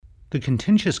The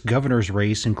contentious governor's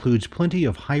race includes plenty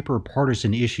of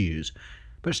hyper-partisan issues,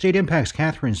 but State Impact's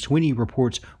Catherine Sweeney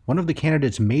reports one of the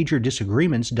candidates' major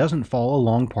disagreements doesn't fall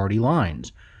along party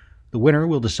lines. The winner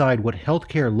will decide what health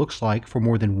care looks like for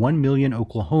more than 1 million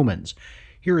Oklahomans.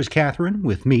 Here is Catherine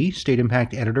with me, State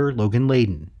Impact editor Logan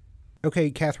Layden. Okay,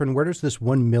 Catherine, where does this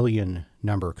 1 million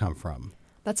number come from?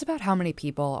 That's about how many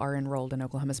people are enrolled in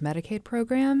Oklahoma's Medicaid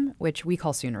program, which we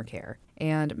call Sooner Care.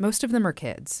 And most of them are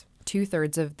kids.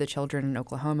 2/3 of the children in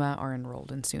Oklahoma are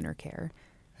enrolled in Sooner Care.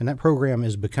 And that program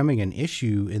is becoming an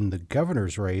issue in the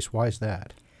governor's race. Why is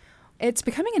that? It's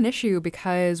becoming an issue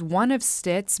because one of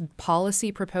Stitt's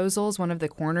policy proposals, one of the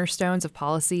cornerstones of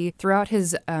policy throughout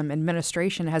his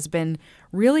administration, has been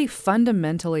really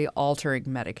fundamentally altering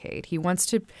Medicaid. He wants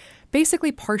to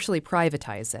basically partially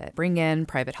privatize it, bring in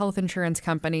private health insurance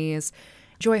companies.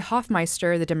 Joy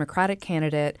Hoffmeister, the Democratic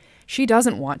candidate, she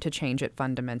doesn't want to change it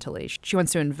fundamentally. She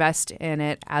wants to invest in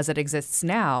it as it exists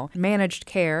now. Managed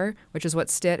care, which is what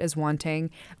Stitt is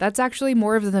wanting, that's actually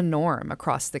more of the norm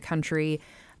across the country.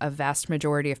 A vast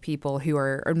majority of people who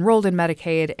are enrolled in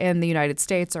Medicaid in the United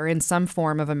States are in some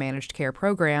form of a managed care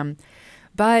program.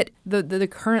 But the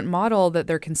current model that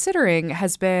they're considering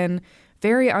has been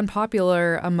very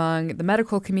unpopular among the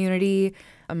medical community,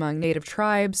 among Native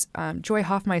tribes. Joy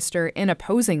Hoffmeister, in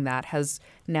opposing that, has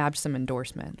nabbed some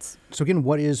endorsements. So again,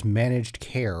 what is managed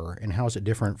care and how is it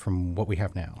different from what we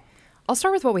have now? I'll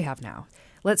start with what we have now.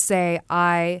 Let's say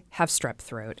I have strep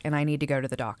throat and I need to go to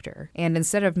the doctor. And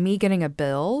instead of me getting a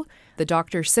bill, the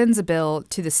doctor sends a bill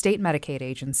to the state Medicaid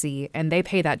agency and they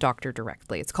pay that doctor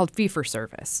directly. It's called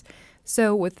fee-for-service.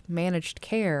 So with managed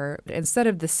care, instead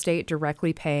of the state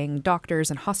directly paying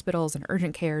doctors and hospitals and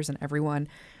urgent cares and everyone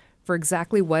for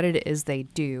exactly what it is they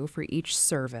do for each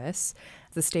service,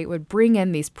 the state would bring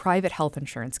in these private health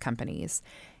insurance companies.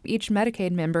 Each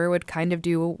Medicaid member would kind of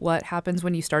do what happens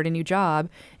when you start a new job.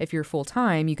 If you're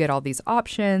full-time, you get all these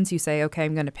options. You say, okay,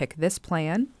 I'm going to pick this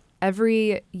plan.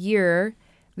 Every year,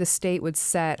 the state would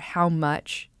set how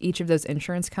much each of those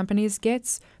insurance companies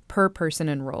gets per person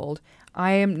enrolled.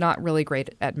 I am not really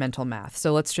great at mental math,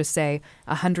 so let's just say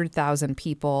 100,000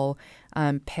 people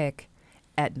pick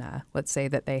Aetna. Let's say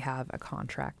that they have a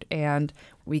contract, and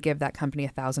we give that company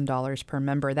 $1,000 per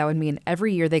member. That would mean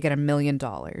every year they get $1 million,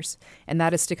 and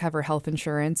that is to cover health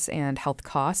insurance and health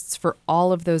costs for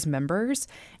all of those members.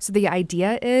 So the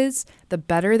idea is the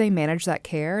better they manage that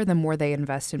care, the more they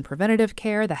invest in preventative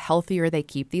care, the healthier they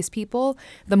keep these people,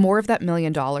 the more of that $1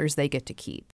 million they get to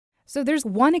keep. So there's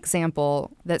one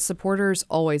example that supporters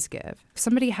always give. If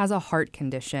somebody has a heart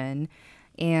condition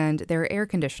and their air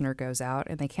conditioner goes out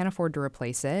and they can't afford to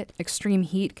replace it, extreme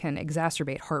heat can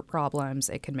exacerbate heart problems.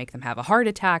 It can make them have a heart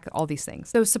attack, all these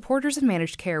things. So supporters of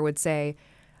managed care would say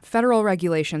federal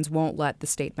regulations won't let the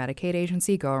state Medicaid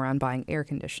agency go around buying air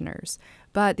conditioners.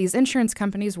 But these insurance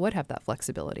companies would have that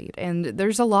flexibility. And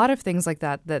there's a lot of things like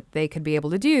that that they could be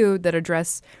able to do that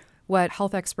address what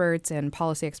health experts and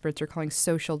policy experts are calling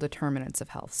social determinants of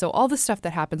health. So all the stuff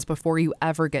that happens before you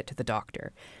ever get to the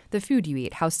doctor. The food you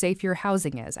eat, how safe your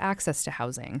housing is, access to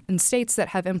housing. In states that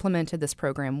have implemented this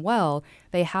program well,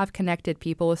 they have connected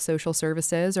people with social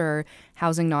services or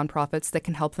housing nonprofits that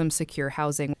can help them secure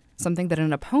housing. Something that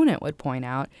an opponent would point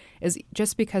out is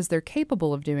just because they're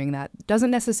capable of doing that doesn't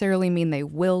necessarily mean they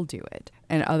will do it.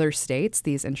 In other states,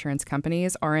 these insurance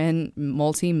companies are in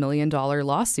multi-million-dollar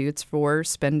lawsuits for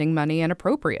spending money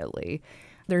inappropriately.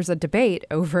 There's a debate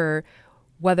over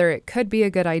whether it could be a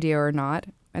good idea or not,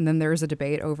 and then there's a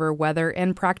debate over whether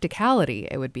in practicality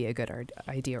it would be a good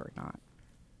idea or not.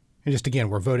 And just again,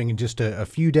 we're voting in just a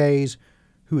few days.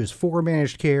 Who is for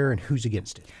managed care and who's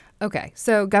against it? Okay,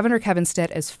 so Governor Kevin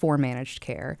Stitt is for managed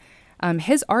care.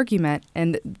 His argument,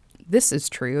 and this is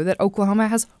true, that Oklahoma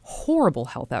has horrible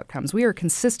health outcomes. We are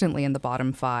consistently in the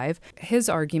bottom 5. His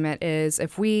argument is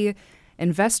if we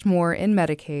invest more in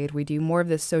Medicaid, we do more of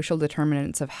this social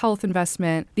determinants of health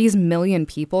investment, these million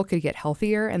people could get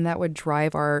healthier, and that would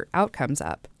drive our outcomes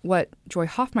up. What Joy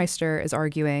Hoffmeister is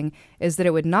arguing is that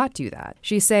it would not do that.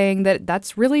 She's saying that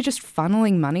that's really just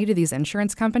funneling money to these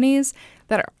insurance companies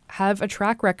that have a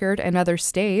track record in other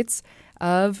states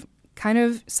of kind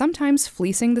of sometimes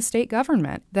fleecing the state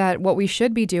government. That what we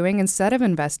should be doing instead of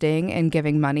investing and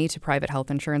giving money to private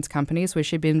health insurance companies, we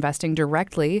should be investing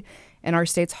directly in our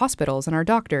state's hospitals and our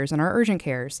doctors and our urgent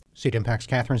cares. State Impact's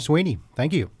Catherine Sweeney.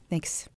 Thank you. Thanks.